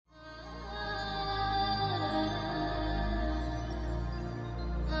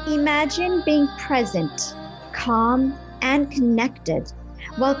Imagine being present, calm, and connected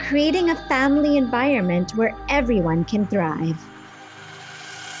while creating a family environment where everyone can thrive.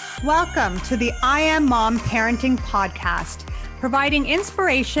 Welcome to the I Am Mom Parenting Podcast, providing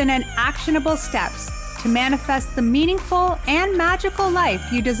inspiration and actionable steps to manifest the meaningful and magical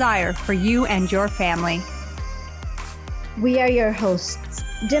life you desire for you and your family. We are your hosts,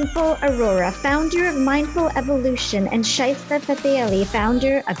 Dimple Arora, founder of Mindful Evolution, and Shaista Fateh,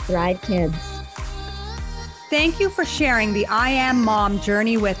 founder of Thrive Kids. Thank you for sharing the I Am Mom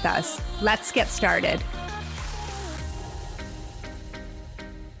journey with us. Let's get started.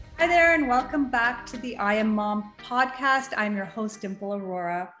 Hi there, and welcome back to the I Am Mom podcast. I'm your host, Dimple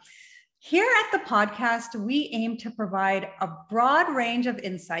Arora. Here at the podcast, we aim to provide a broad range of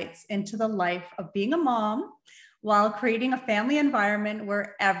insights into the life of being a mom while creating a family environment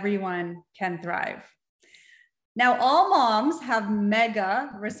where everyone can thrive. Now, all moms have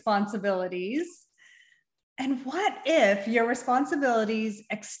mega responsibilities. And what if your responsibilities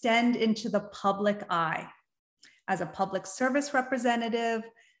extend into the public eye? As a public service representative,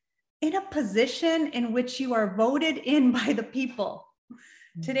 in a position in which you are voted in by the people.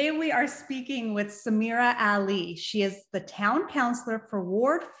 Today, we are speaking with Samira Ali. She is the town councillor for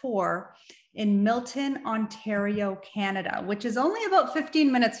Ward 4 in Milton, Ontario, Canada, which is only about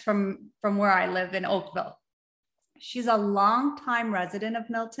 15 minutes from where I live in Oakville. She's a longtime resident of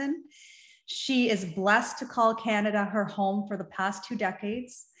Milton. She is blessed to call Canada her home for the past 2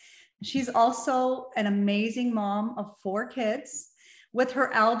 decades. She's also an amazing mom of 4 kids, with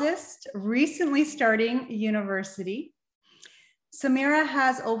her eldest recently starting university. Samira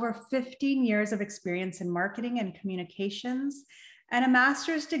has over 15 years of experience in marketing and communications and a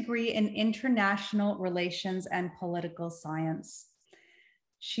master's degree in international relations and political science.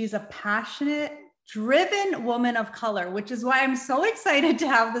 She's a passionate, driven woman of color, which is why I'm so excited to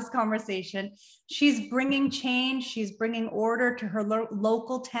have this conversation. She's bringing change, she's bringing order to her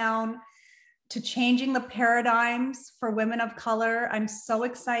local town, to changing the paradigms for women of color. I'm so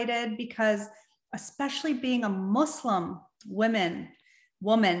excited because, especially being a Muslim woman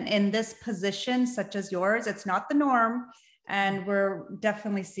in this position, such as yours, it's not the norm. And we're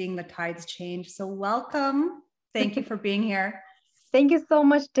definitely seeing the tides change. So welcome. Thank you for being here. Thank you so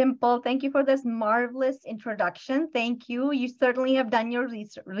much, Dimple. Thank you for this marvelous introduction. Thank you. You certainly have done your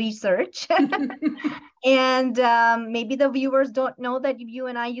research. And maybe the viewers don't know that you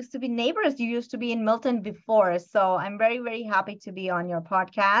and I used to be neighbors. You used to be in Milton before. So I'm very, very happy to be on your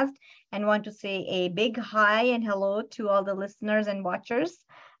podcast and want to say a big hi and hello to all the listeners and watchers.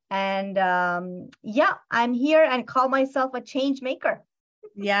 And yeah, I'm here and call myself a change maker.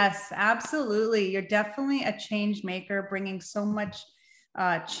 Yes, absolutely. You're definitely a change maker, bringing so much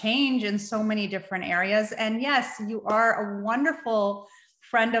change in so many different areas. And yes, you are a wonderful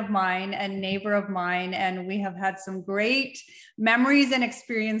friend of mine and neighbor of mine. And we have had some great memories and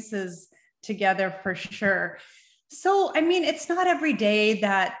experiences together for sure. So, I mean, it's not every day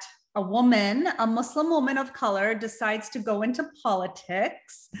that a woman, a Muslim woman of color, decides to go into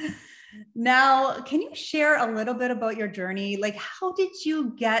politics. Now, can you share a little bit about your journey? Like, how did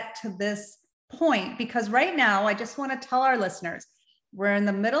you get to this point? Because right now, I just want to tell our listeners, we're in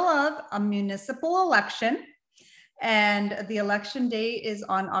the middle of a municipal election, and the election day is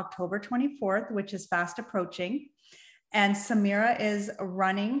on October 24th, which is fast approaching. And Samira is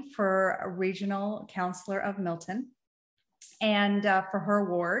running for a regional councillor of Milton and for her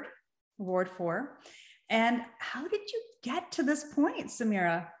Ward 4. And how did you get to this point,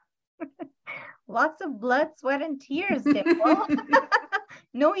 Samira? Lots of blood, sweat, and tears, Dimple.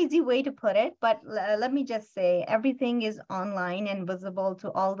 No easy way to put it, but let me just say everything is online and visible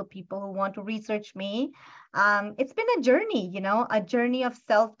to all the people who want to research me. It's been a journey, a journey of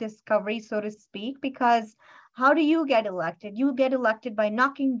self-discovery, so to speak, because how do you get elected? You get elected by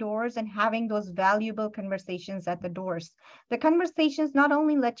knocking doors and having those valuable conversations at the doors. The conversations not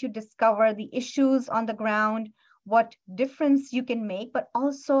only let you discover the issues on the ground, what difference you can make, but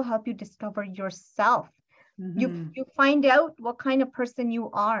also help you discover yourself. Mm-hmm. You find out what kind of person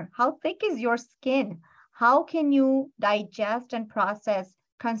you are. How thick is your skin? How can you digest and process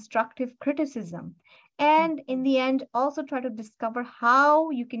constructive criticism? And in the end, also try to discover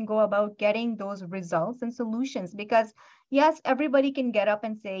how you can go about getting those results and solutions. Because yes, everybody can get up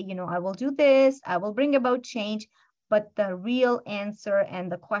and say, I will do this, I will bring about change. But the real answer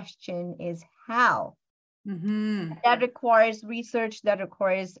and the question is how. Mm-hmm. That requires research, that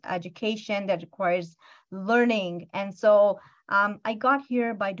requires education, that requires learning. And so I got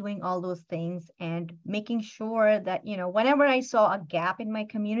here by doing all those things and making sure that, whenever I saw a gap in my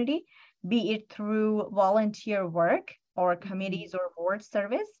community, be it through volunteer work or committees or board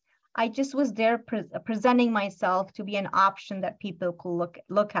service. I just was there presenting myself to be an option that people could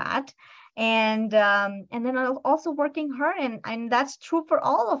look at. And then I was also working hard, and that's true for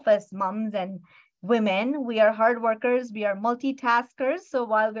all of us moms and women. We are hard workers, we are multitaskers. So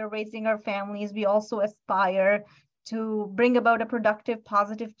while we're raising our families, we also aspire to bring about a productive,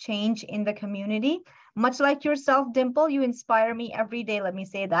 positive change in the community. Much like yourself, Dimple, you inspire me every day. Let me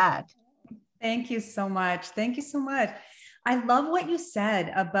say that. Thank you so much. Thank you so much. I love what you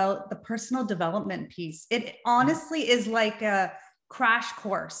said about the personal development piece. It honestly is like a crash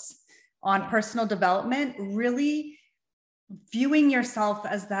course on personal development, really viewing yourself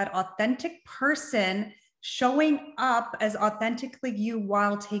as that authentic person, showing up as authentically you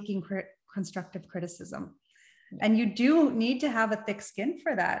while taking constructive criticism. And you do need to have a thick skin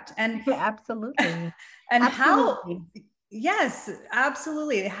for that. And absolutely. And absolutely. Yes,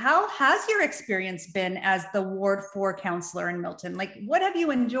 absolutely. How has your experience been as the Ward 4 counselor in Milton? Like, what have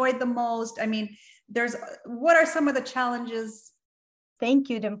you enjoyed the most? I mean, what are some of the challenges? Thank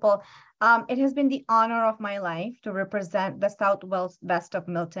you, Dimple. It has been the honor of my life to represent the Southwest of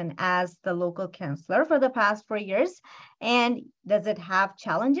Milton as the local counselor for the past 4 years. And does it have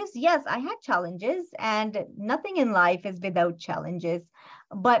challenges? Yes, I had challenges, and nothing in life is without challenges.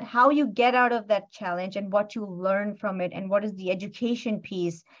 But how you get out of that challenge and what you learn from it and what is the education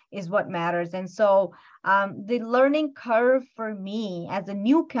piece is what matters. And so the learning curve for me as a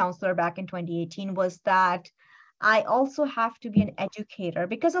new counselor back in 2018 was that I also have to be an educator,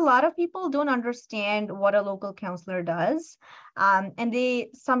 because a lot of people don't understand what a local counselor does. And they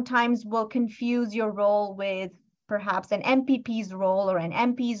sometimes will confuse your role with perhaps an MPP's role or an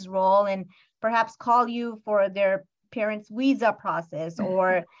MP's role, and perhaps call you for their parents' visa process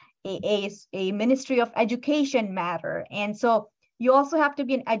or a Ministry of Education matter. And so you also have to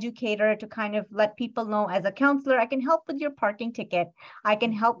be an educator to kind of let people know, as a counselor, I can help with your parking ticket. I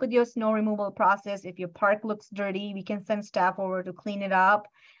can help with your snow removal process. If your park looks dirty, we can send staff over to clean it up.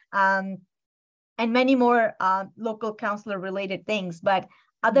 And many more local counselor related things. But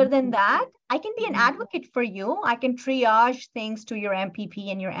other than that, I can be an advocate for you. I can triage things to your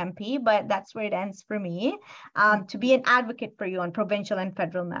MPP and your MP, but that's where it ends for me, to be an advocate for you on provincial and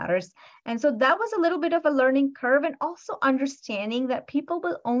federal matters. And so that was a little bit of a learning curve, and also understanding that people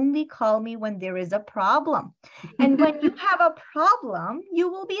will only call me when there is a problem. And when you have a problem, you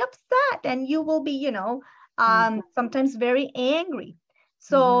will be upset and you will be, sometimes very angry.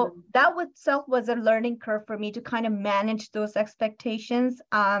 So that itself was a learning curve for me to kind of manage those expectations,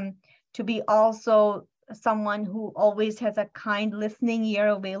 to be also someone who always has a kind listening ear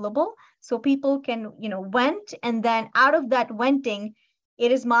available, so people can, vent. And then out of that venting,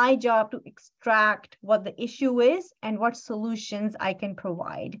 it is my job to extract what the issue is and what solutions I can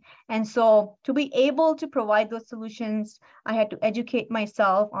provide. And so to be able to provide those solutions, I had to educate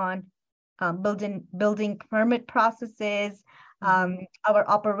myself on building permit processes, our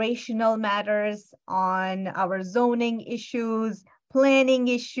operational matters, on our zoning issues, planning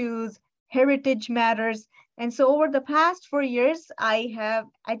issues, heritage matters. And so over the past 4 years, I have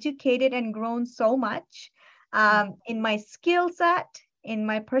educated and grown so much in my skill set, in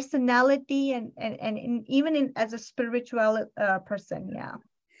my personality, and as a spiritual person. Yeah.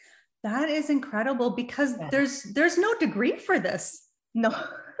 That is incredible, because there's no degree for this. No.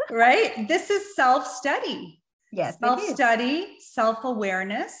 Right? This is self-study. Yes, self-study,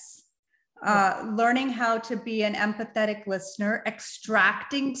 self-awareness, learning how to be an empathetic listener,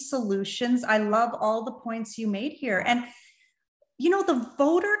 extracting solutions. I love all the points you made here. And, the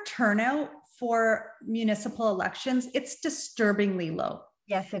voter turnout for municipal elections, it's disturbingly low.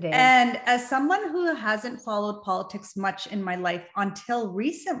 Yes, it is. And as someone who hasn't followed politics much in my life until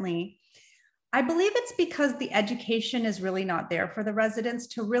recently, I believe it's because the education is really not there for the residents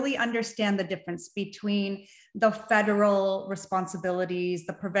to really understand the difference between the federal responsibilities,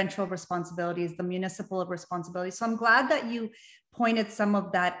 the provincial responsibilities, the municipal responsibilities. So I'm glad that you pointed some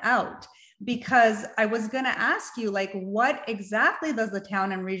of that out, because I was going to ask you, like, what exactly does the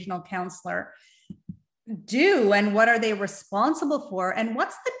town and regional councillor do, and what are they responsible for? And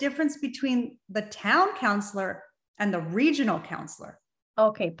what's the difference between the town councillor and the regional councillor?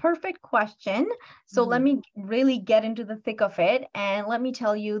 Okay, perfect question. So let me really get into the thick of it. And let me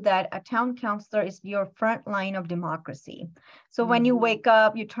tell you that a town councillor is your front line of democracy. So when you wake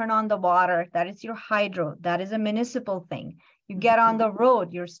up, you turn on the water, that is your hydro, that is a municipal thing. You get on the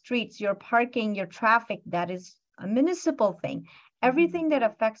road, your streets, your parking, your traffic, that is a municipal thing. Everything that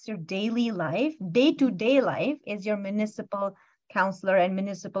affects your daily life, day-to-day life, is your municipal councillor and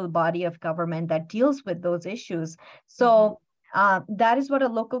municipal body of government that deals with those issues. So That is what a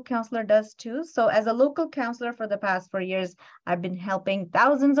local counselor does too. So as a local counselor for the past 4 years, I've been helping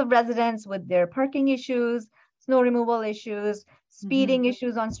thousands of residents with their parking issues, snow removal issues, speeding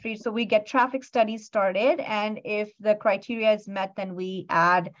issues on streets. So we get traffic studies started. And if the criteria is met, then we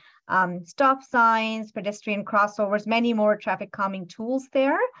add stop signs, pedestrian crossovers, many more traffic calming tools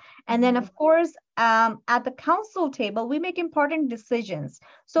there. And then, of course, at the council table, we make important decisions.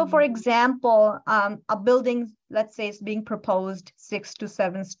 So, for example, a building, let's say, is being proposed 6 to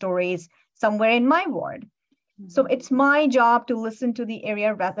 7 stories somewhere in my ward. So it's my job to listen to the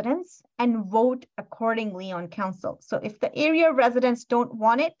area residents and vote accordingly on council. So if the area residents don't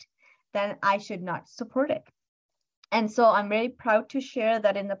want it, then I should not support it. And so I'm very proud to share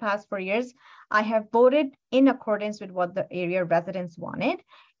that in the past 4 years, I have voted in accordance with what the area residents wanted.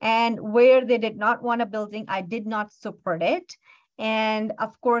 And where they did not want a building, I did not support it. And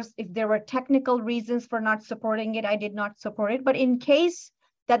of course, if there were technical reasons for not supporting it, I did not support it. But in case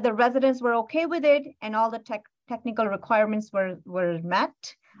that the residents were okay with it and all the technical requirements were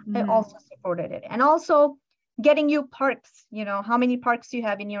met, I also supported it. And also getting you parks, how many parks you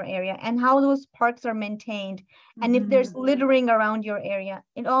have in your area and how those parks are maintained. And if there's littering around your area,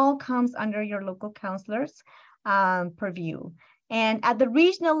 it all comes under your local counselor's purview. And at the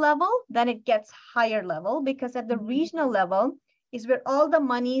regional level, then it gets higher level, because at the regional level is where all the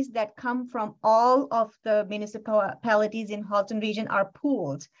monies that come from all of the municipalities in Halton region are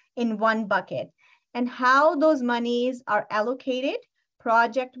pooled in one bucket. And how those monies are allocated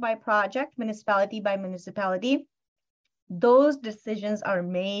project by project, municipality by municipality, those decisions are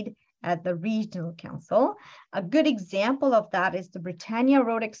made at the regional council. A good example of that is the Britannia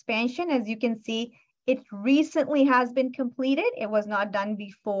Road expansion. As you can see, it recently has been completed. It was not done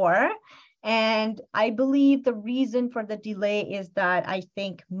before. And I believe the reason for the delay is that I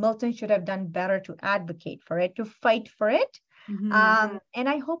think Milton should have done better to advocate for it, to fight for it. And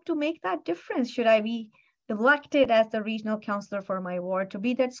I hope to make that difference should I be elected as the regional counselor for my ward, to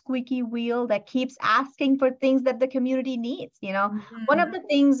be that squeaky wheel that keeps asking for things that the community needs. One of the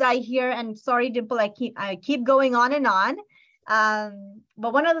things I hear, and sorry, Dimple, I keep going on and on.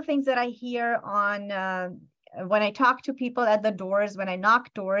 But one of the things that I hear on when I talk to people at the doors, when I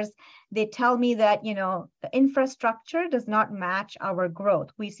knock doors, they tell me that, the infrastructure does not match our growth.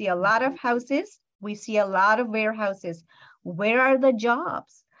 We see a lot of houses. We see a lot of warehouses. Where are the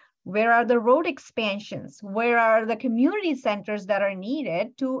jobs? Where are the road expansions? Where are the community centers that are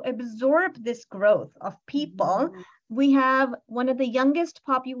needed to absorb this growth of people? We have one of the youngest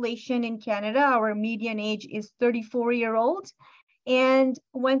population in Canada. Our median age is 34-year-olds. And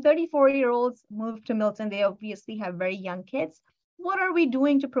when 34-year-olds move to Milton, they obviously have very young kids. What are we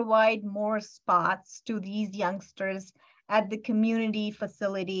doing to provide more spots to these youngsters at the community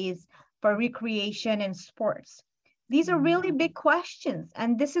facilities for recreation and sports? These are really big questions.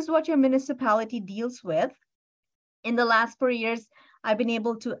 And this is what your municipality deals with. In the last 4 years, I've been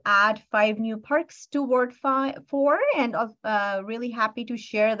able to add 5 new parks to Ward 4, and really happy to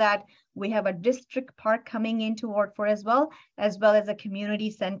share that we have a district park coming into Ward 4 as well as a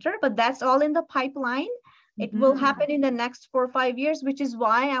community center, but that's all in the pipeline. It will happen in the next 4 or 5 years, which is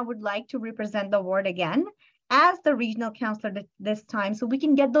why I would like to represent the ward again as the regional counselor this time, so we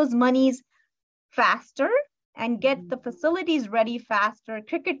can get those monies faster and get the facilities ready faster,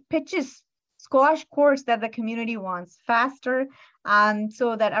 cricket pitches, squash courts that the community wants faster,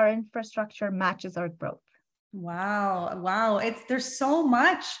 so that our infrastructure matches our growth. Wow. There's so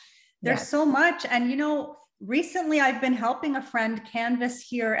much. There's so much. And, recently I've been helping a friend canvass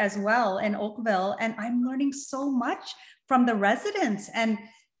here as well in Oakville, and I'm learning so much from the residents. And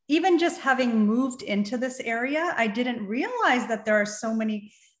even just having moved into this area, I didn't realize that there are so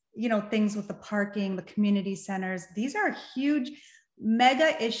many, things with the parking, the community centers. These are huge, mega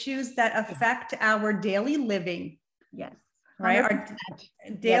issues that affect our daily living. Yes. Right. Our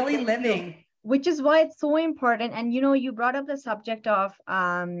daily living. Which is why it's so important. And, you brought up the subject of,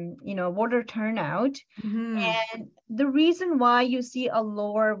 voter turnout. And the reason why you see a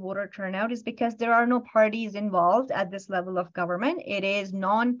lower voter turnout is because there are no parties involved at this level of government. It is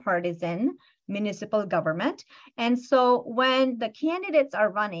non-partisan municipal government. And so when the candidates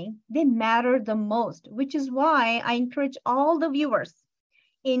are running, they matter the most, which is why I encourage all the viewers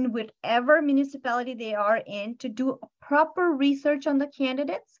in whatever municipality they are in to do proper research on the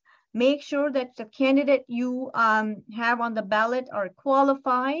candidates. Make sure that the candidate you have on the ballot are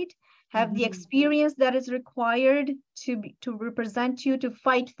qualified, have the experience that is required to represent you, to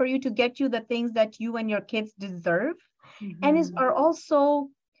fight for you, to get you the things that you and your kids deserve, and are also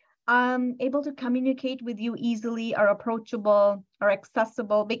able to communicate with you easily, are approachable, are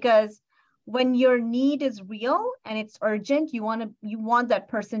accessible, because when your need is real and it's urgent, you want that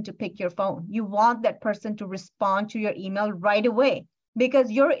person to pick your phone. You want that person to respond to your email right away,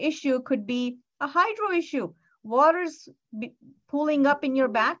 because your issue could be a hydro issue. Water's pooling up in your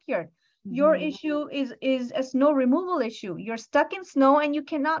backyard. Your issue is a snow removal issue. You're stuck in snow and you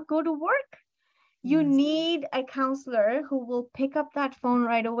cannot go to work. You need a counselor who will pick up that phone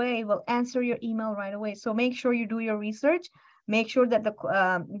right away, will answer your email right away. So make sure you do your research. Make sure that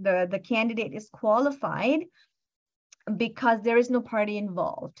the candidate is qualified, because there is no party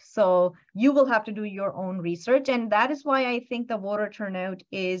involved. So you will have to do your own research. And that is why I think the voter turnout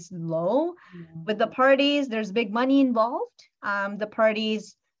is low. With the parties, there's big money involved. The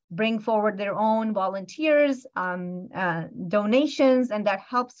parties bring forward their own volunteers, donations, and that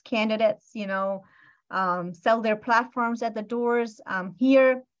helps candidates, sell their platforms at the doors.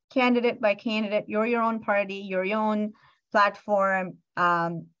 Here, candidate by candidate, you're your own party, you're your own platform.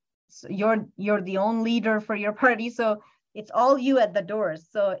 So you're the own leader for your party. So it's all you at the doors.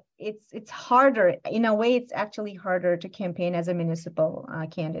 So it's harder. In a way, it's actually harder to campaign as a municipal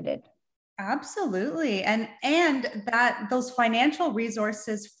candidate. Absolutely. And that those financial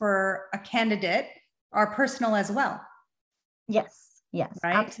resources for a candidate are personal as well. Yes,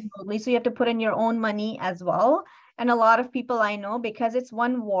 right? Absolutely. So you have to put in your own money as well. And a lot of people I know, because it's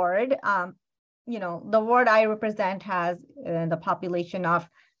one ward, the ward I represent has the population of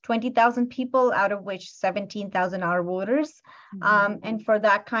 20,000 people, out of which 17,000 are voters. And for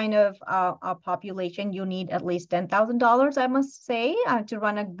that kind of a population, you need at least $10,000, I must say, to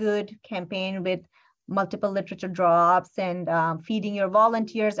run a good campaign with multiple literature drops and feeding your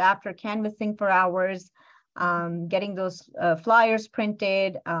volunteers after canvassing for hours, getting those flyers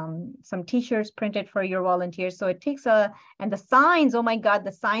printed, some t-shirts printed for your volunteers. So it takes and the signs, oh my God,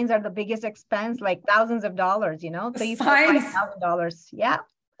 the signs are the biggest expense, like thousands of dollars, $3,000-$5,000. Yeah.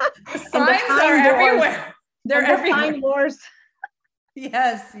 The signs are everywhere. They're everywhere. Sign wars.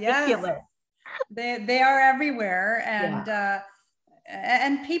 Yes. Ridiculous. They are everywhere.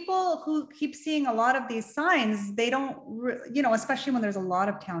 And people who keep seeing a lot of these signs, they don't, especially when there's a lot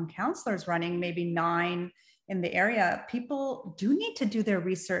of town councilors running, maybe 9 in the area, people do need to do their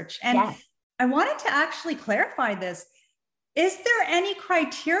research. And I wanted to actually clarify this. Is there any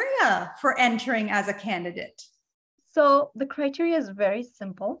criteria for entering as a candidate? So the criteria is very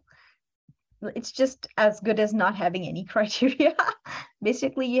simple. It's just as good as not having any criteria.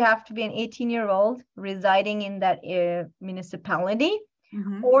 Basically, you have to be an 18-year-old residing in that municipality,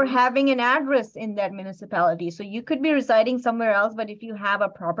 or having an address in that municipality. So you could be residing somewhere else, but if you have a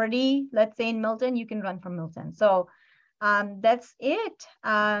property, let's say in Milton, you can run from Milton. So that's it.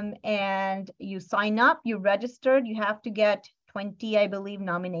 And you sign up, you registered, you have to get 20, I believe,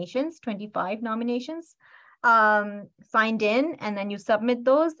 25 nominations. Signed in, and then you submit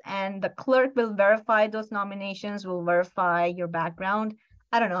those, and the clerk will verify those nominations, will verify your background.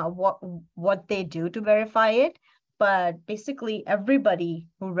 I don't know what they do to verify it, but basically everybody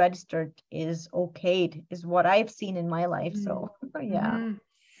who registered is okayed, is what I've seen in my life. So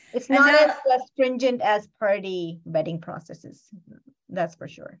it's not as stringent as party vetting processes. That's for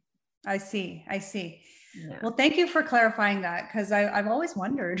sure. I see. Yeah. Well, thank you for clarifying that, because I've always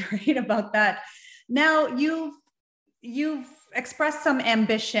wondered, right, about that. Now, you've expressed some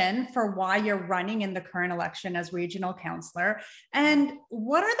ambition for why you're running in the current election as regional councillor. And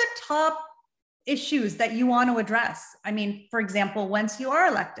what are the top issues that you want to address? I mean, for example, once you are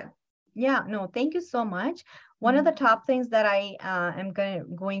elected. Yeah, no, thank you so much. One of the top things that I am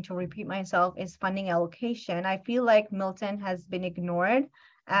going to repeat myself is funding allocation. I feel like Milton has been ignored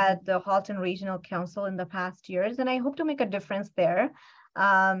at the Halton Regional Council in the past years, and I hope to make a difference there.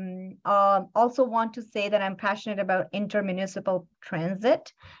 Also want to say that I'm passionate about intermunicipal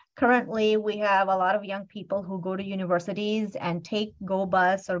transit. Currently, we have a lot of young people who go to universities and take Go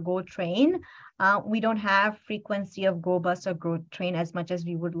Bus or Go Train. We don't have frequency of Go Bus or Go Train as much as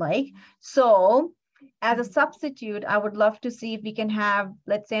we would like. So as a substitute, I would love to see if we can have,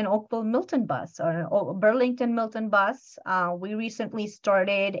 let's say, an Oakville Milton bus or a Burlington Milton bus. We recently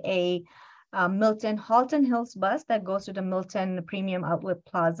started a Milton Halton Hills bus that goes to the Milton Premium Outlet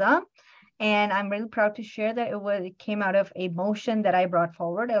Plaza. And I'm really proud to share that it came out of a motion that I brought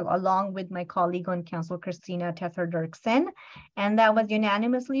forward along with my colleague on council, Christina Tether-Dirksen, and that was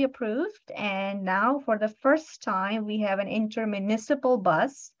unanimously approved. And now for the first time, we have an intermunicipal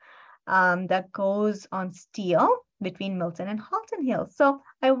bus that goes on steel between Milton and Halton Hills. So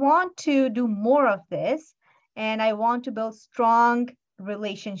I want to do more of this, and I want to build strong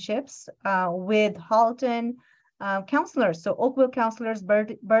relationships with Halton councillors, so Oakville councillors,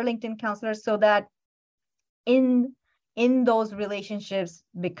 Burlington councillors, so that in in those relationships,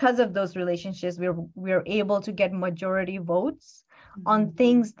 because of those relationships, we're able to get majority votes on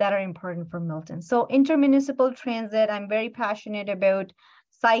things that are important for Milton. So intermunicipal transit, I'm very passionate about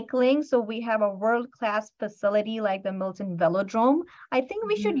cycling. So we have a world-class facility like the Milton Velodrome. I think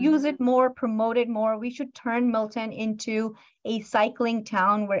we should use it more, promote it more. We should turn Milton into a cycling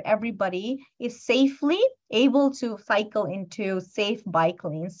town where everybody is safely able to cycle into safe bike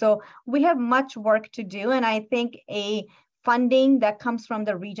lanes. So we have much work to do. And I think a funding that comes from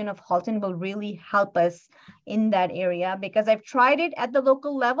the region of Halton will really help us in that area, because I've tried it at the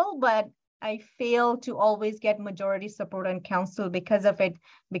local level, but I fail to always get majority support on council because of it,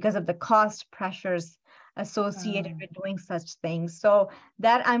 because of the cost pressures associated with doing such things. So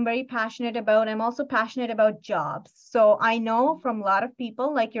that I'm very passionate about. I'm also passionate about jobs. So I know from a lot of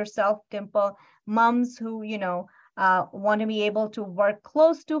people like yourself, Dimple, moms who, want to be able to work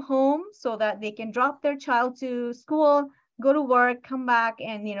close to home so that they can drop their child to school, go to work, come back,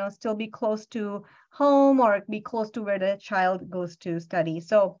 and still be close to home or be close to where the child goes to study.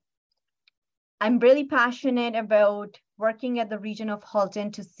 So I'm really passionate about working at the region of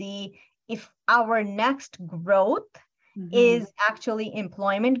Halton to see if our next growth is actually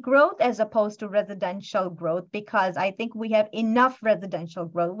employment growth as opposed to residential growth, because I think we have enough residential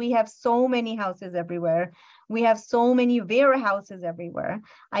growth. We have so many houses everywhere. We have so many warehouses everywhere.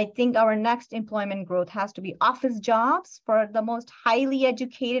 I think our next employment growth has to be office jobs for the most highly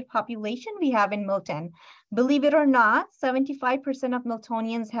educated population we have in Milton. Believe it or not, 75% of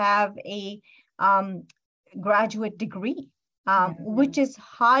Miltonians have a graduate degree, which is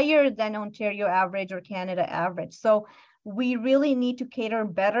higher than Ontario average or Canada average. So we really need to cater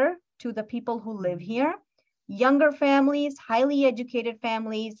better to the people who live here. Younger families, highly educated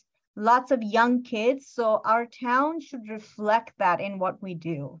families, lots of young kids. So our town should reflect that in what we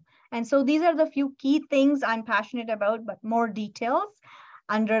do. And so these are the few key things I'm passionate about, but more details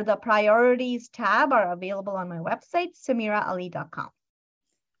under the priorities tab are available on my website, samiraali.com.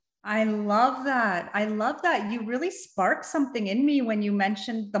 I love that. I love that. You really sparked something in me when you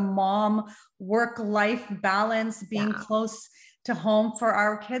mentioned the mom work-life balance, being close to home for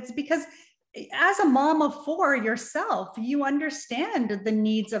our kids, because as a mom of 4 yourself, you understand the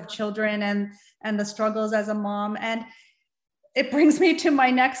needs of children and the struggles as a mom. And it brings me to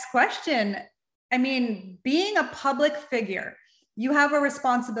my next question. I mean, being a public figure, you have a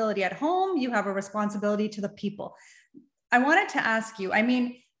responsibility at home, you have a responsibility to the people. I wanted to ask you, I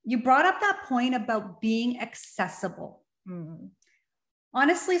mean, you brought up that point about being accessible.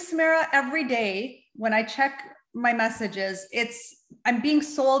 Honestly, Samira, every day when I check my messages, I'm being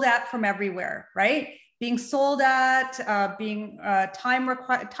sold at from everywhere, right? Being sold at,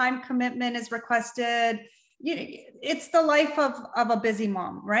 time commitment is requested. It's the life of a busy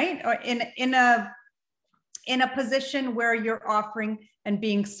mom, right? Or in a position where you're offering and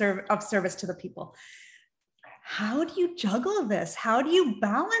being of service to the people. How do you juggle this? How do you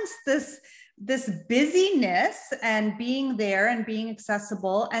balance this busyness and being there and being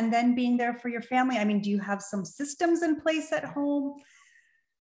accessible and then being there for your family? I mean, do you have some systems in place at home?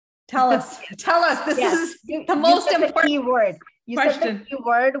 Tell us. This is the most important keyword. You question. said the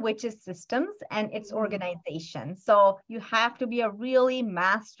keyword, which is systems, and it's organization. So you have to be a really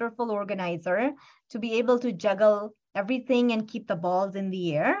masterful organizer to be able to juggle everything and keep the balls in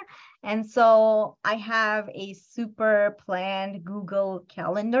the air. And so I have a super planned Google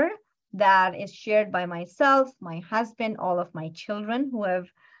Calendar that is shared by myself, my husband, all of my children who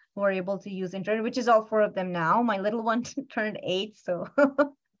are able to use internet, which is all 4 of them now. My little one turned 8, so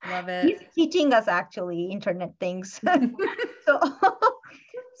love it. He's teaching us actually internet things.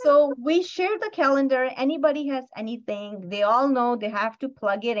 So we share the calendar. Anybody has anything, they all know they have to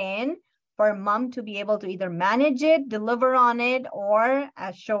plug it in for mom to be able to either manage it, deliver on it, or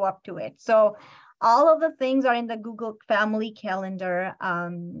show up to it. So all of the things are in the Google Family Calendar.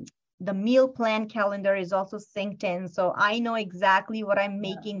 The meal plan calendar is also synced in. So I know exactly what I'm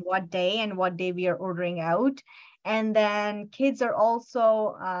making what day and what day we are ordering out. And then kids are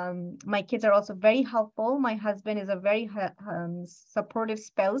also, my kids are also very helpful. My husband is a very supportive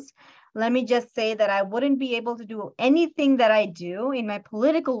spouse. Let me just say that I wouldn't be able to do anything that I do in my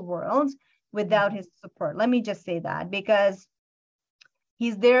political world without his support. Let me just say that, because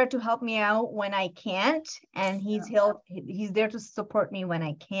he's there to help me out when I can't, and he's there to support me when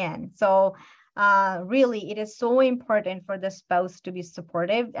I can. So really, it is so important for the spouse to be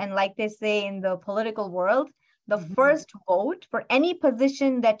supportive. And like they say in the political world, the first vote for any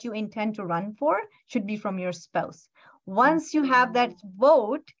position that you intend to run for should be from your spouse. Once you have that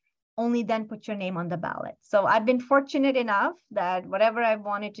vote, only then put your name on the ballot. So I've been fortunate enough that whatever I've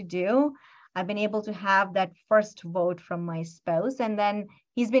wanted to do, I've been able to have that first vote from my spouse. And then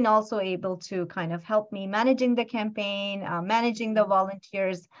he's been also able to kind of help me managing the campaign, managing the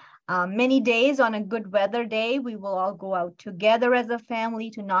volunteers. Many days on a good weather day, we will all go out together as a family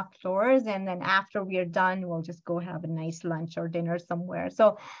to knock doors. And then after we are done, we'll just go have a nice lunch or dinner somewhere.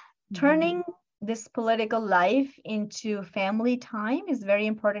 So turning this political life into family time is very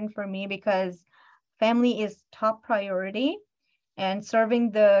important for me, because family is top priority and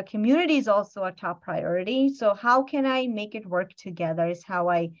serving the community is also a top priority. So how can I make it work together is how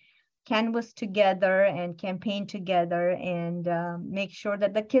I canvas together and campaign together and make sure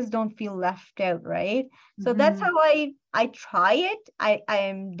that the kids don't feel left out, right? So that's how I try it. I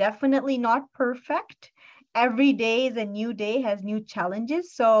am definitely not perfect. Every day is a new day, has new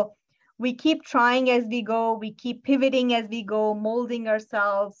challenges. So we keep trying as we go. We keep pivoting as we go, molding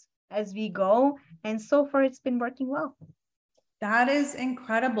ourselves as we go. And so far, it's been working well. That is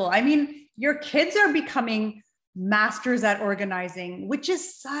incredible. I mean, your kids are becoming masters at organizing, which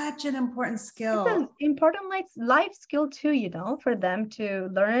is such an important skill. It's an important life skill too, you know, for them to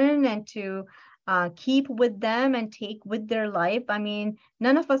learn and to keep with them and take with their life. I mean,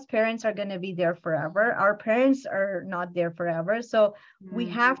 none of us parents are going to be there forever. Our parents are not there forever. So we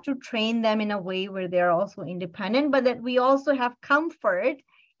have to train them in a way where they're also independent, but that we also have comfort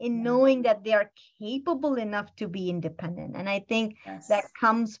in knowing that they are capable enough to be independent. And I think that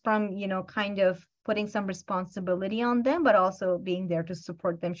comes from, you know, kind of putting some responsibility on them, but also being there to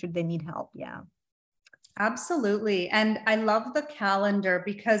support them should they need help. Yeah. Absolutely. And I love the calendar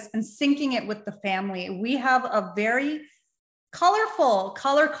because, and syncing it with the family, we have a very colorful,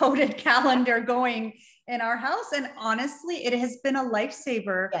 color-coded calendar going in our house. And honestly, it has been a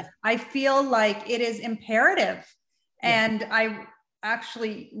lifesaver. Yes. I feel like it is imperative. And I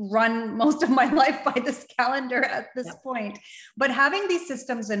actually run most of my life by this calendar at this point. But having these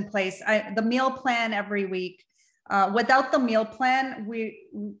systems in place, the meal plan every week, without the meal plan, we,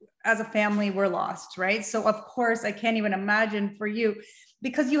 as a family, we're lost, right? So of course, I can't even imagine for you,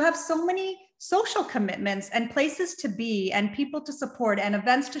 because you have so many social commitments and places to be and people to support and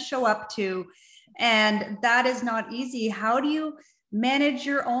events to show up to. And that is not easy. How do you manage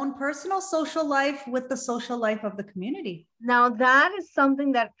your own personal social life with the social life of the community? Now, that is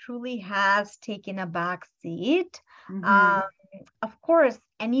something that truly has taken a back seat. Of course,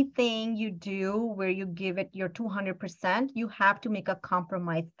 anything you do where you give it your 200%, you have to make a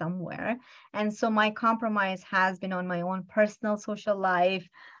compromise somewhere. And so my compromise has been on my own personal social life,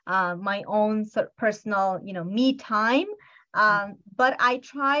 my own personal, you know, me time. But I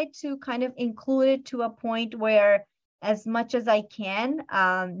try to kind of include it to a point where, as much as I can,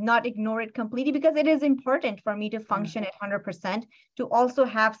 not ignore it completely, because it is important for me to function at 100%, to also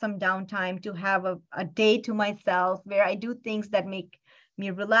have some downtime, to have a day to myself where I do things that make me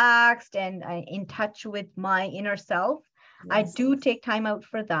relaxed and in touch with my inner self. I do take time out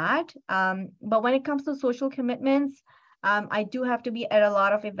for that. But when it comes to social commitments, I do have to be at a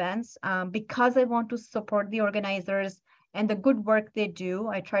lot of events because I want to support the organizers and the good work they do.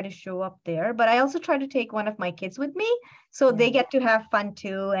 I try to show up there, but I also try to take one of my kids with me, so they get to have fun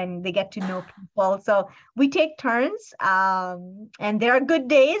too, and they get to know people. So we take turns, and there are good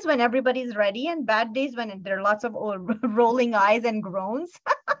days when everybody's ready, and bad days when there are lots of rolling eyes and groans.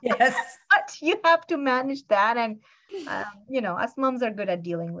 Yes, but you have to manage that, and you know, us moms are good at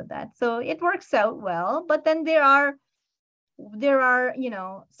dealing with that, so it works out well. But then there are, you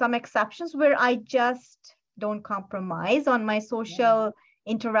know, some exceptions where I just don't compromise on my social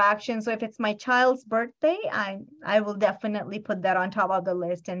interaction. So if it's my child's birthday, I will definitely put that on top of the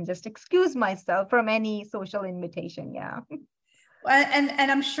list and just excuse myself from any social invitation. Yeah.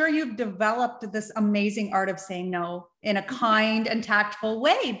 And I'm sure you've developed this amazing art of saying no in a kind and tactful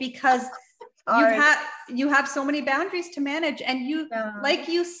way, because you have so many boundaries to manage. And you, like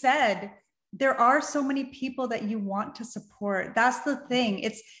you said, there are so many people that you want to support. That's the thing.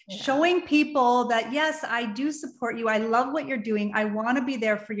 It's showing people that, yes, I do support you. I love what you're doing. I want to be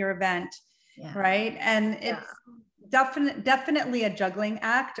there for your event. Right. And it's definitely a juggling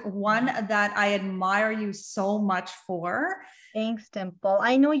act, one that I admire you so much for. Thanks, Dimple.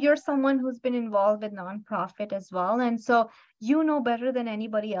 I know you're someone who's been involved with nonprofit as well. And so you know better than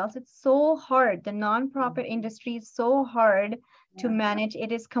anybody else. It's so hard. The nonprofit industry is so hard to manage.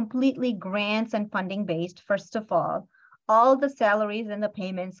 It is completely grants and funding based. First of all the salaries and the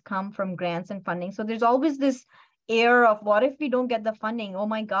payments come from grants and funding. So there's always this air of, what if we don't get the funding? Oh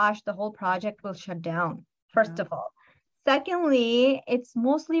my gosh, the whole project will shut down. First of all. Secondly, it's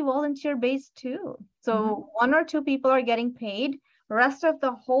mostly volunteer based too. So 1 or 2 people are getting paid. Rest of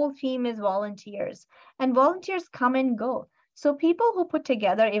the whole team is volunteers, and volunteers come and go. So people who put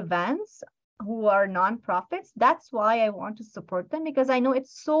together events who are nonprofits. That's why I want to support them, because I know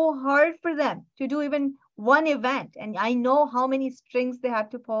it's so hard for them to do even one event. And I know how many strings they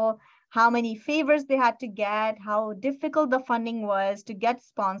had to pull, how many favors they had to get, how difficult the funding was to get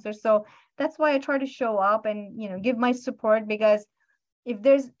sponsors. So that's why I try to show up and, give my support, because if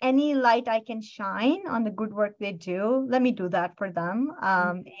there's any light I can shine on the good work they do, let me do that for them.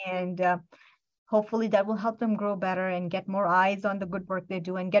 And hopefully that will help them grow better and get more eyes on the good work they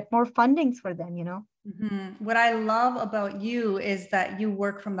do and get more fundings for them, What I love about you is that you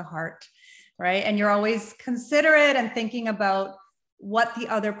work from the heart, right? And you're always considerate and thinking about what the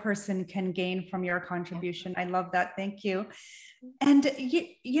other person can gain from your contribution. I love that. Thank you. And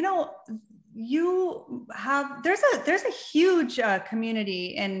you have, there's a huge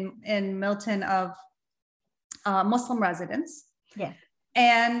community in Milton of Muslim residents. Yes.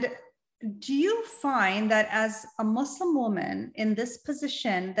 And do you find that as a Muslim woman in this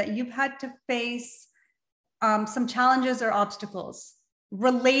position that you've had to face some challenges or obstacles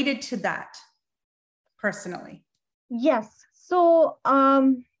related to that personally? Yes. So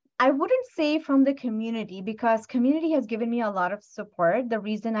I wouldn't say from the community, because community has given me a lot of support. The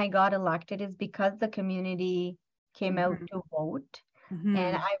reason I got elected is because the community came out to vote.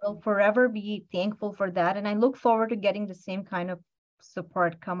 And I will forever be thankful for that. And I look forward to getting the same kind of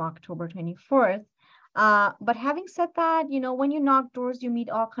support come October 24th. But having said that, when you knock doors, you meet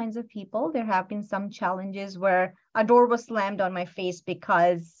all kinds of people. There have been some challenges where a door was slammed on my face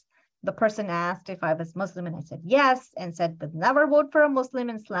because the person asked if I was Muslim, and I said yes, and said, but never vote for a Muslim,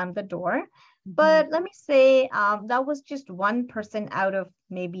 and slammed the door. But let me say, that was just one person out of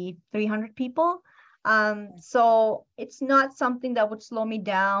maybe 300 people. So it's not something that would slow me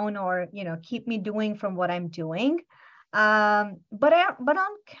down or, keep me doing from what I'm doing. But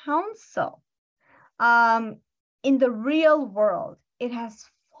on council, in the real world, it has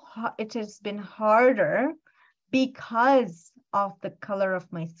been harder because of the color of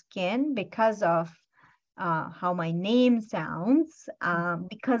my skin, because of how my name sounds,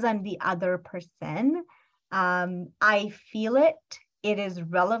 because I'm the other person. I feel it. It is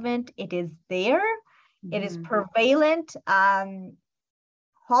relevant. It is there. It is prevalent.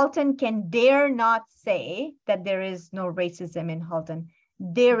 Halton can dare not say that there is no racism in Halton.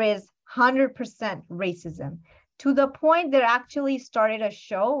 There is 100% racism. To the point, they actually started a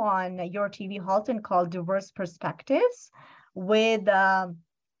show on Your TV Halton called Diverse Perspectives with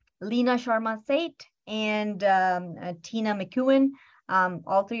Lena Sharma Seth and Tina McEwen.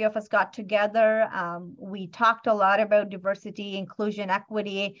 All three of us got together. We talked a lot about diversity, inclusion,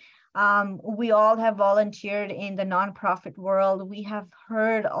 equity. We all have volunteered in the nonprofit world. We have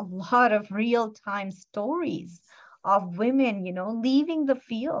heard a lot of real-time stories of women, leaving the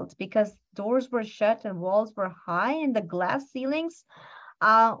field because doors were shut and walls were high, and the glass ceilings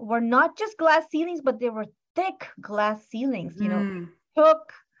were not just glass ceilings, but they were thick glass ceilings.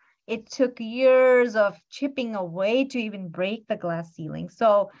 It took years of chipping away to even break the glass ceiling.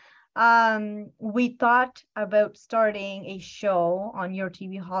 So we thought about starting a show on Your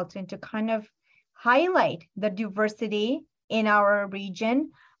TV Halton to kind of highlight the diversity in our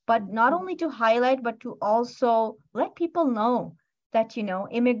region, but not only to highlight, but to also let people know that,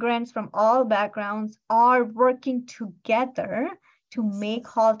 immigrants from all backgrounds are working together to make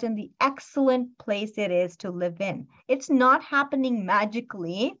Halton the excellent place it is to live in. It's not happening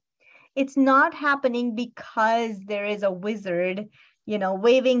magically. It's not happening because there is a wizard,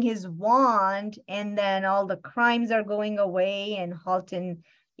 waving his wand and then all the crimes are going away and Halton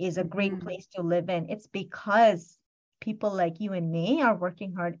is a great place to live in. It's because people like you and me are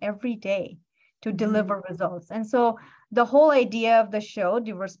working hard every day to deliver results. And so the whole idea of the show,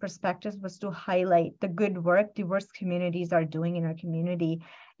 Diverse Perspectives, was to highlight the good work diverse communities are doing in our community.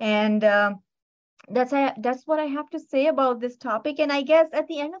 And that's what I have to say about this topic. And I guess at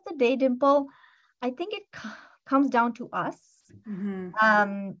the end of the day, Dimple, I think it comes down to us.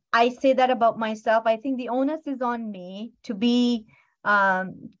 I say that about myself. I think the onus is on me to be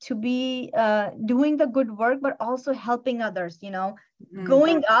doing the good work, but also helping others,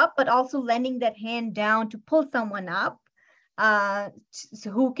 going up, but also lending that hand down to pull someone up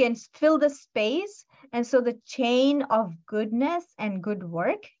who can fill the space. And so the chain of goodness and good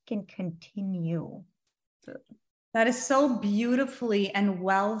work can continue. That is so beautifully and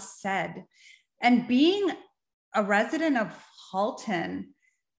well said. And being a resident of Halton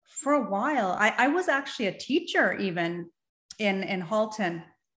for a while, I was actually a teacher even in Halton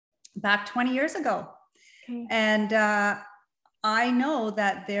back 20 years ago. Okay. And I know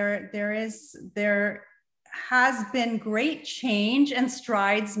that there has been great change and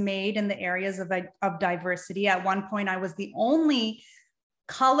strides made in the areas of diversity. At one point, I was the only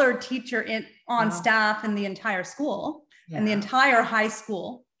colored teacher on Wow. staff in the entire school and the Yeah. entire high school.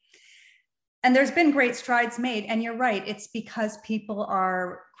 And there's been great strides made. And you're right, it's because people are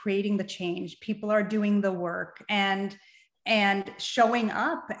creating the change. People are doing the work and showing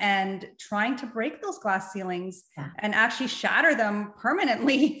up and trying to break those glass ceilings and actually shatter them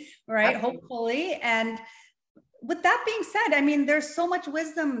permanently, right? Absolutely. Hopefully. And with that being said, I mean, there's so much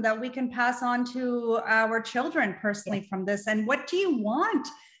wisdom that we can pass on to our children personally from this. And what do you want,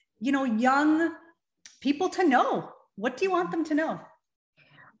 young people to know? What do you want them to know?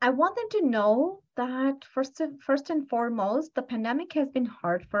 I want them to know that first and foremost, the pandemic has been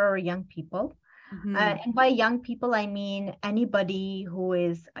hard for our young people. Mm-hmm. And by young people, I mean anybody who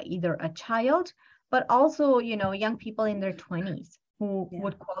is either a child, but also, young people in their 20s who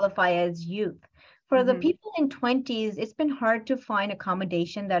would qualify as youth. For the people in 20s, it's been hard to find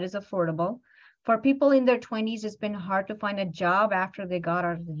accommodation that is affordable. For people in their 20s, it's been hard to find a job after they got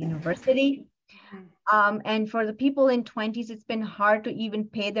out of the university. And for the people in 20s, it's been hard to even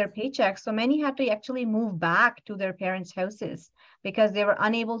pay their paychecks. So many had to actually move back to their parents' houses because they were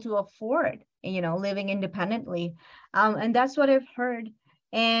unable to afford, living independently. And that's what I've heard.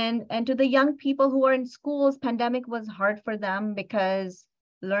 And to the young people who are in schools, pandemic was hard for them because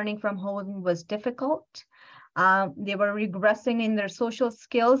learning from home was difficult. They were regressing in their social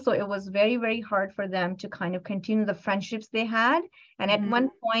skills. So it was very, very hard for them to kind of continue the friendships they had. And at one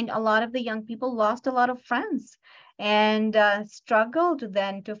point, a lot of the young people lost a lot of friends and struggled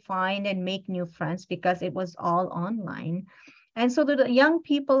then to find and make new friends because it was all online. And so to the young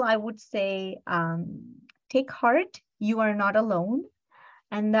people, I would say, take heart, you are not alone,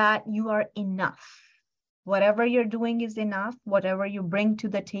 and that you are enough. Whatever you're doing is enough. Whatever you bring to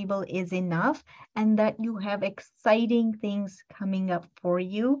the table is enough, and that you have exciting things coming up for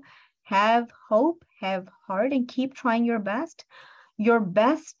you. Have hope, have heart, and keep trying your best. Your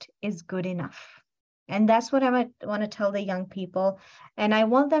best is good enough. And that's what I want to tell the young people. And I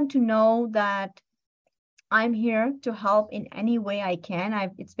want them to know that I'm here to help in any way I can.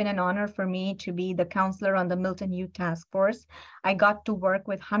 It's been an honor for me to be the counselor on the Milton Youth Task Force. I got to work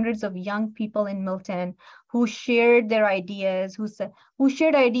with hundreds of young people in Milton who shared their ideas, who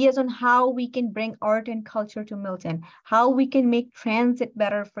shared ideas on how we can bring art and culture to Milton, how we can make transit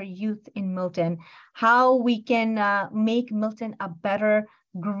better for youth in Milton, how we can make Milton a better,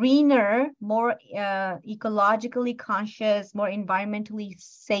 greener, more ecologically conscious, more environmentally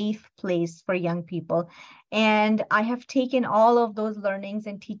safe place for young people. And I have taken all of those learnings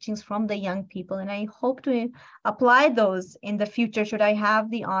and teachings from the young people, and I hope to apply those in the future. Should I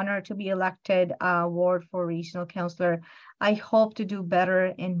have the honor to be elected Ward 4 Regional Councillor, I hope to do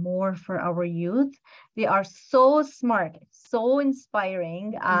better and more for our youth. They are so smart, so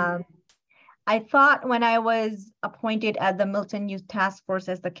inspiring. I thought when I was appointed at the Milton Youth Task Force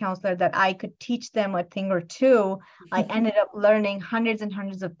as the counselor that I could teach them a thing or two. I ended up learning hundreds and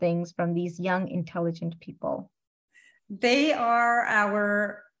hundreds of things from these young, intelligent people. They are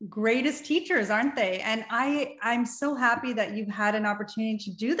our greatest teachers, aren't they? And I'm so happy that you've had an opportunity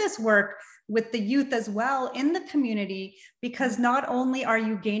to do this work with the youth as well in the community, because not only are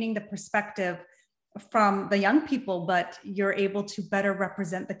you gaining the perspective from the young people, but you're able to better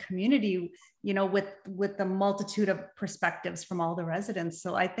represent the community, with the multitude of perspectives from all the residents.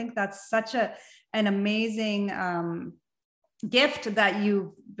 So I think that's such an amazing gift that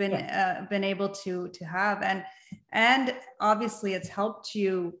you've been able to have, and obviously it's helped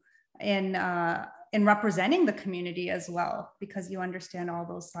you in representing the community as well, because you understand all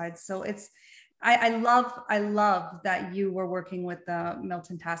those sides. So I love that you were working with the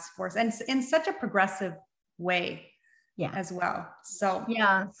Milton Task Force and in such a progressive way as well.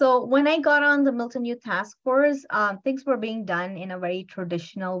 So when I got on the Milton Youth Task Force, things were being done in a very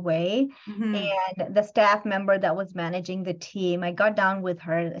traditional way. And the staff member that was managing the team, I sat down with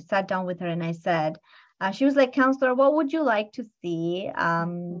her and I said, she was like, "Counselor, what would you like to see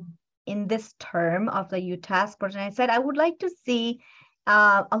in this term of the Youth Task Force?" And I said, "I would like to see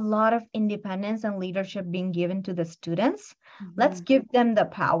a lot of independence and leadership being given to the students. Let's give them the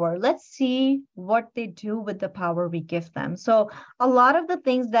power. Let's see what they do with the power we give them." So a lot of the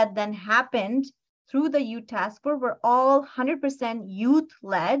things that then happened through the Youth Task Force were all 100%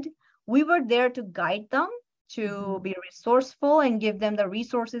 youth-led. We were there to guide them, to be resourceful and give them the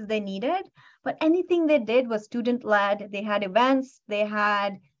resources they needed. But anything they did was student-led. They had events, they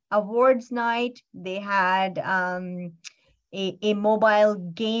had awards night, they had a mobile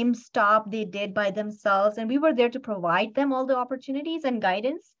game stop they did by themselves. And we were there to provide them all the opportunities and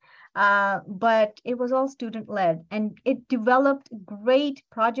guidance. But it was all student-led, and it developed great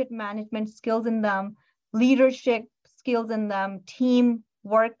project management skills in them, leadership skills in them, team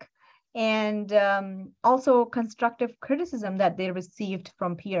work, and also constructive criticism that they received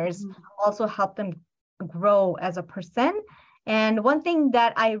from peers also helped them grow as a person. And one thing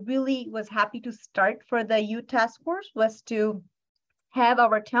that I really was happy to start for the youth task force was to have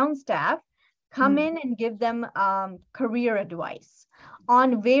our town staff come in and give them career advice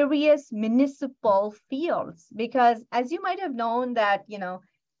on various municipal fields. Because as you might have known that,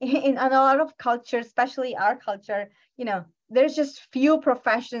 in a lot of cultures, especially our culture, there's just few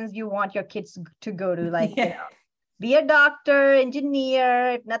professions you want your kids to go to, like, be a doctor,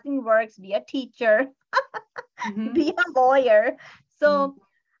 engineer, if nothing works, be a teacher, be a lawyer. So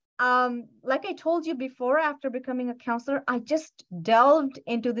like I told you before, after becoming a counselor, I just delved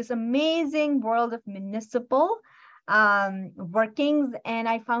into this amazing world of municipal workings, and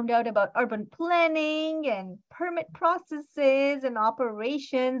I found out about urban planning and permit processes and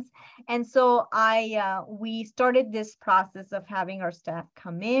operations. And so we started this process of having our staff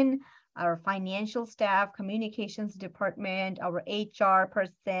come in, our financial staff, communications department, our HR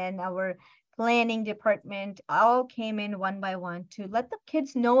person, our planning department, all came in one by one to let the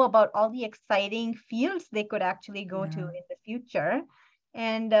kids know about all the exciting fields they could actually go to in the future.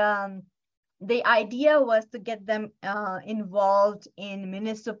 And the idea was to get them involved in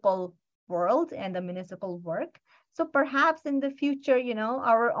municipal world and the municipal work. So perhaps in the future,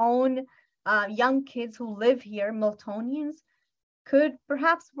 our own young kids who live here, Miltonians, could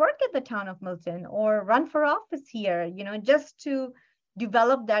perhaps work at the town of Milton or run for office here, just to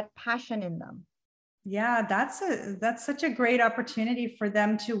develop that passion in them. Yeah, that's such a great opportunity for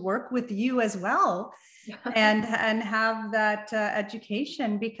them to work with you as well. and have that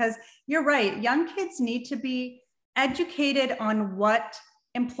education, because you're right, young kids need to be educated on what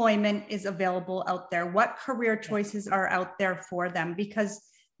employment is available out there, what career choices are out there for them, because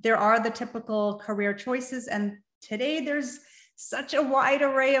there are the typical career choices, and today there's such a wide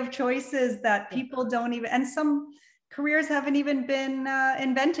array of choices that people don't even, and some careers haven't even been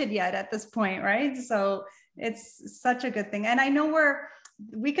invented yet at this point, right? So it's such a good thing. And I know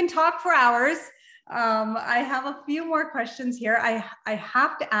we can talk for hours. I have a few more questions here. I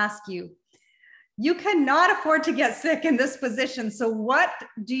have to ask you, you cannot afford to get sick in this position. So what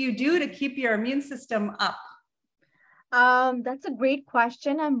do you do to keep your immune system up? That's a great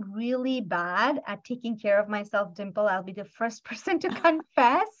question. I'm really bad at taking care of myself, Dimple. I'll be the first person to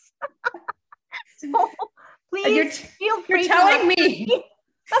confess. So please feel free. You're telling me.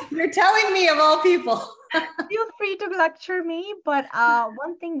 You're telling me of all people. Feel free to lecture me. But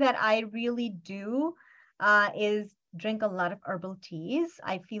one thing that I really do is drink a lot of herbal teas.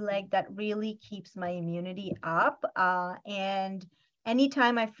 I feel like that really keeps my immunity up. And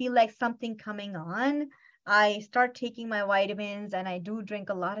anytime I feel like something coming on, I start taking my vitamins, and I do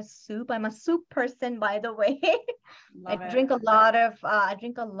drink a lot of soup. I'm a soup person, by the way. I drink a lot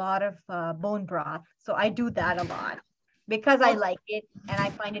of bone broth. So I do that a lot because I like it and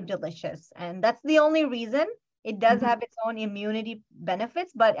I find it delicious. And that's the only reason. It does have its own immunity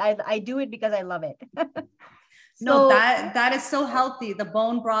benefits, but I do it because I love it. No, that is so healthy. The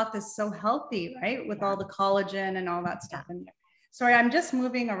bone broth is so healthy, right? With all the collagen and all that stuff in there. Sorry, I'm just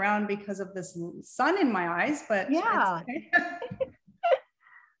moving around because of this sun in my eyes, but yeah.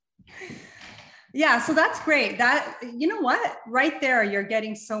 Yeah, so that's great. That, you know what, right there, you're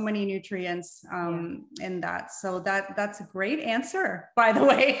getting so many nutrients in that. So that's a great answer, by the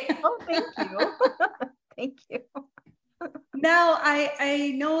way. Oh, thank you. Thank you. Now,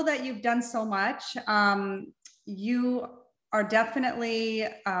 I know that you've done so much. You are definitely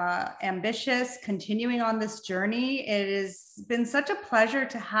ambitious, continuing on this journey. It has been such a pleasure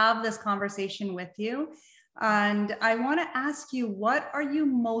to have this conversation with you. And I want to ask you, what are you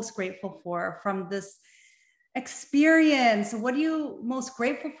most grateful for from this experience? What are you most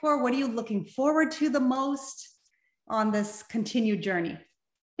grateful for? What are you looking forward to the most on this continued journey?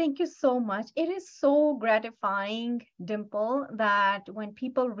 Thank you so much. It is so gratifying, Dimple, that when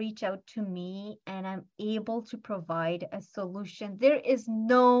people reach out to me and I'm able to provide a solution, there is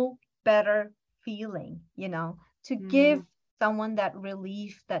no better feeling, to give someone that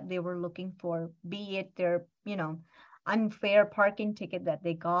relief that they were looking for, be it their, unfair parking ticket that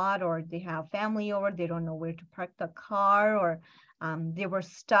they got, or they have family over, they don't know where to park the car, or they were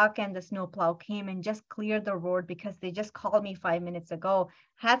stuck and the snowplow came and just cleared the road because they just called me 5 minutes ago.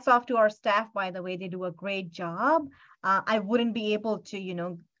 Hats off to our staff, by the way, they do a great job. I wouldn't be able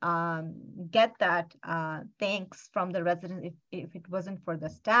to, get that thanks from the resident if it wasn't for the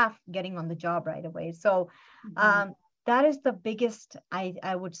staff getting on the job right away. So that is the biggest,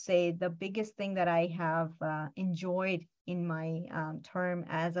 I would say, the biggest thing that I have enjoyed in my term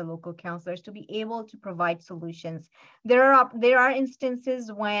as a local counselor, is to be able to provide solutions. There are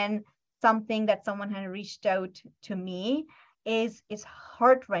instances when something that someone had reached out to me is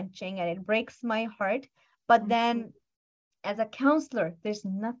heart-wrenching and it breaks my heart. But then as a counselor, there's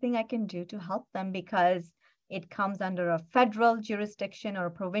nothing I can do to help them because it comes under a federal jurisdiction or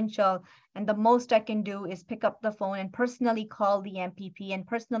a provincial. And the most I can do is pick up the phone and personally call the MPP and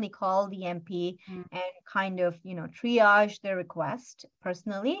personally call the MP and kind of, triage their request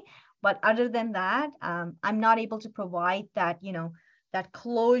personally. But other than that, I'm not able to provide that, that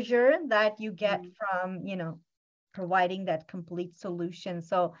closure that you get from, providing that complete solution.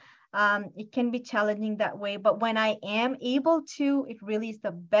 So it can be challenging that way, but when I am able to, it really is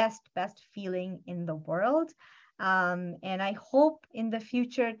the best feeling in the world. And I hope in the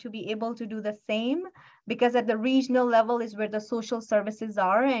future to be able to do the same, because at the regional level is where the social services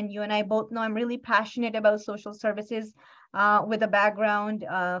are. And you and I both know I'm really passionate about social services with a background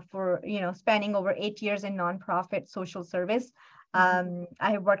for, spanning over 8 years in nonprofit social service. I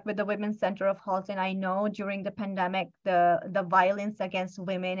have worked with the Women's Center of Halton. I know during the pandemic, the violence against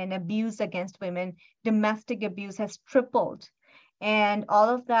women and abuse against women, domestic abuse has tripled. And all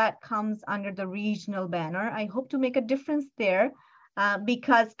of that comes under the regional banner. I hope to make a difference there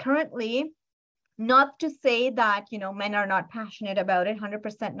because currently, not to say that, men are not passionate about it,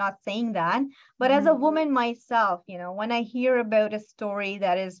 100% not saying that. But as a woman myself, when I hear about a story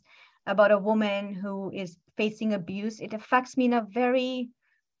that is about a woman who is facing abuse, it affects me in a very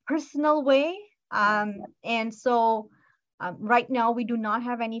personal way. And so right now, we do not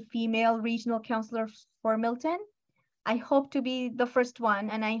have any female regional counselors for Milton. I hope to be the first one,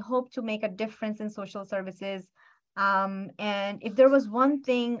 and I hope to make a difference in social services. And if there was one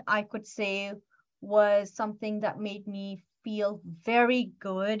thing I could say was something that made me feel very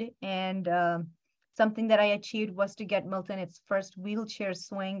good and something that I achieved was to get Milton its first wheelchair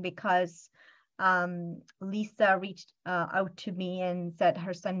swing, because Lisa reached out to me and said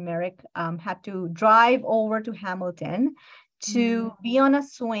her son Merrick had to drive over to Hamilton to be on a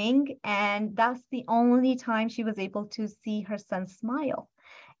swing, and that's the only time she was able to see her son smile.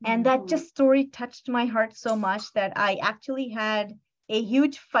 And that just story touched my heart so much that I actually had a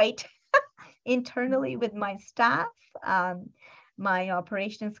huge fight internally with my staff, my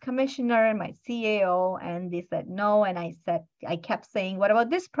operations commissioner, my CAO, and they said no. And I kept saying, what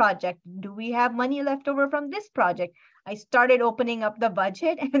about this project? Do we have money left over from this project? I started opening up the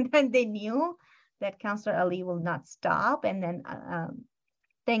budget, and then they knew that Councillor Ali will not stop. And then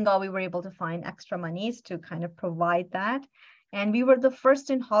thank God we were able to find extra monies to kind of provide that. And we were the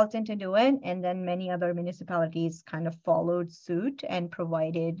first in Halton to do it. And then many other municipalities kind of followed suit and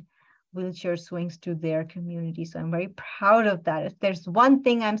provided wheelchair swings to their community. So I'm very proud of that. If there's one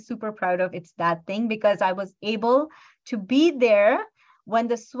thing I'm super proud of, it's that thing, because I was able to be there when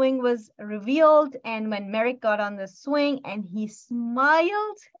the swing was revealed and when Merrick got on the swing and he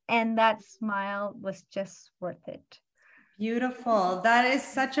smiled, and that smile was just worth it. Beautiful. That is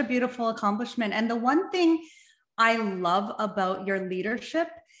such a beautiful accomplishment. And the one thing I love about your leadership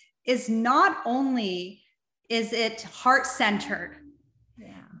is not only is it heart-centered,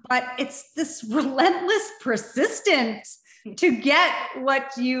 but it's this relentless persistence to get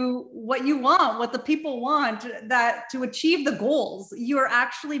what you want, what the people want, that to achieve the goals. You're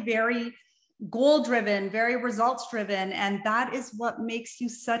actually very goal driven, very results driven. And that is what makes you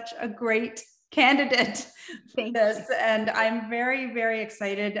such a great candidate for this. And I'm very, very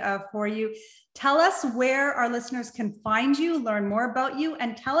excited for you. Tell us where our listeners can find you, learn more about you,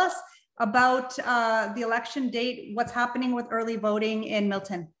 and tell us about the election date, what's happening with early voting in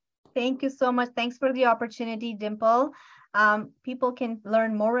Milton. Thank you so much. Thanks for the opportunity, Dimple. People can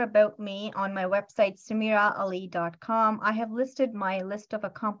learn more about me on my website, samiraali.com. I have listed my list of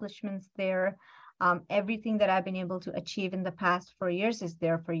accomplishments there. Everything that I've been able to achieve in the past 4 years is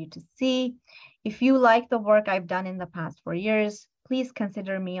there for you to see. If you like the work I've done in the past 4 years, please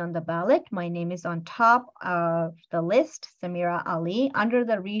consider me on the ballot. My name is on top of the list, Samira Ali, under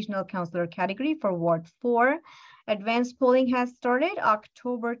the regional councillor category for Ward 4. Advanced polling has started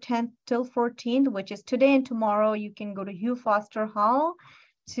October 10th till 14th, which is today and tomorrow. You can go to Hugh Foster Hall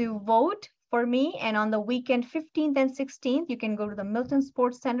to vote for me. And on the weekend, 15th and 16th, you can go to the Milton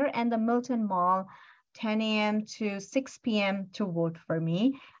Sports Center and the Milton Mall, 10 a.m. to 6 p.m. to vote for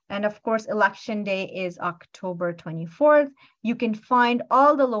me. And of course, election day is October 24th. You can find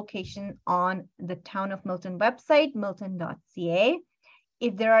all the location on the Town of Milton website, milton.ca.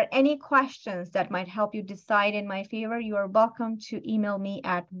 If there are any questions that might help you decide in my favor, you are welcome to email me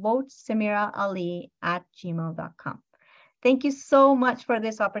at votesamiraali@gmail.com. Thank you so much for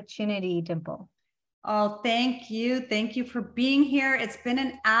this opportunity, Dimple. Oh, thank you. Thank you for being here. It's been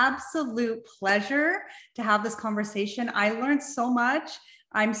an absolute pleasure to have this conversation. I learned so much.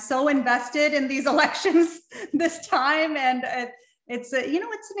 I'm so invested in these elections this time. And it's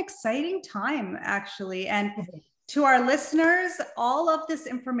an exciting time, actually. And to our listeners, all of this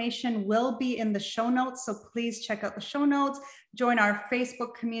information will be in the show notes. So please check out the show notes. Join our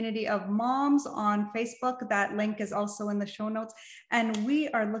Facebook community of moms on Facebook. That link is also in the show notes. And we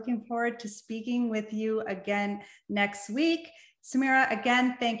are looking forward to speaking with you again next week. Samira,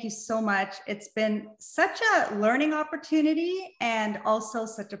 again, thank you so much. It's been such a learning opportunity and also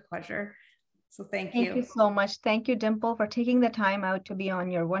such a pleasure. So thank you. Thank you so much. Thank you, Dimple, for taking the time out to be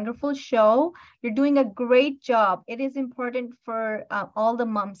on your wonderful show. You're doing a great job. It is important for all the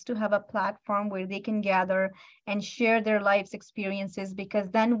moms to have a platform where they can gather and share their life's experiences, because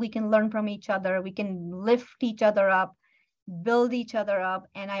then we can learn from each other. We can lift each other up, build each other up.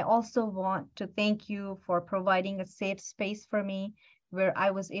 And I also want to thank you for providing a safe space for me where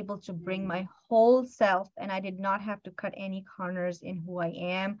I was able to bring my whole self and I did not have to cut any corners in who I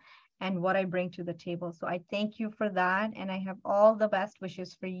am and what I bring to the table. So I thank you for that. And I have all the best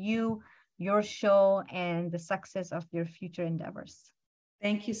wishes for you, your show, and the success of your future endeavors.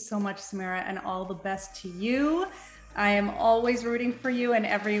 Thank you so much, Samira, and all the best to you. I am always rooting for you in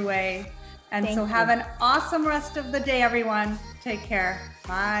every way. And so have an awesome rest of the day, everyone. Take care.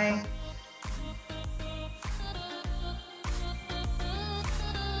 Bye.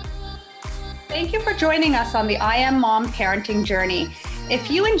 Thank you for joining us on the I Am Mom parenting journey. If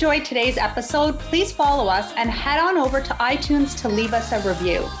you enjoyed today's episode, please follow us and head on over to iTunes to leave us a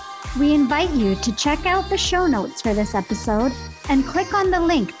review. We invite you to check out the show notes for this episode and click on the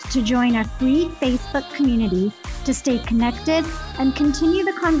link to join our free Facebook community to stay connected and continue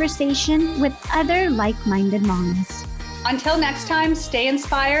the conversation with other like-minded moms. Until next time, stay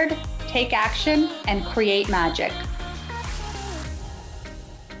inspired, take action, and create magic.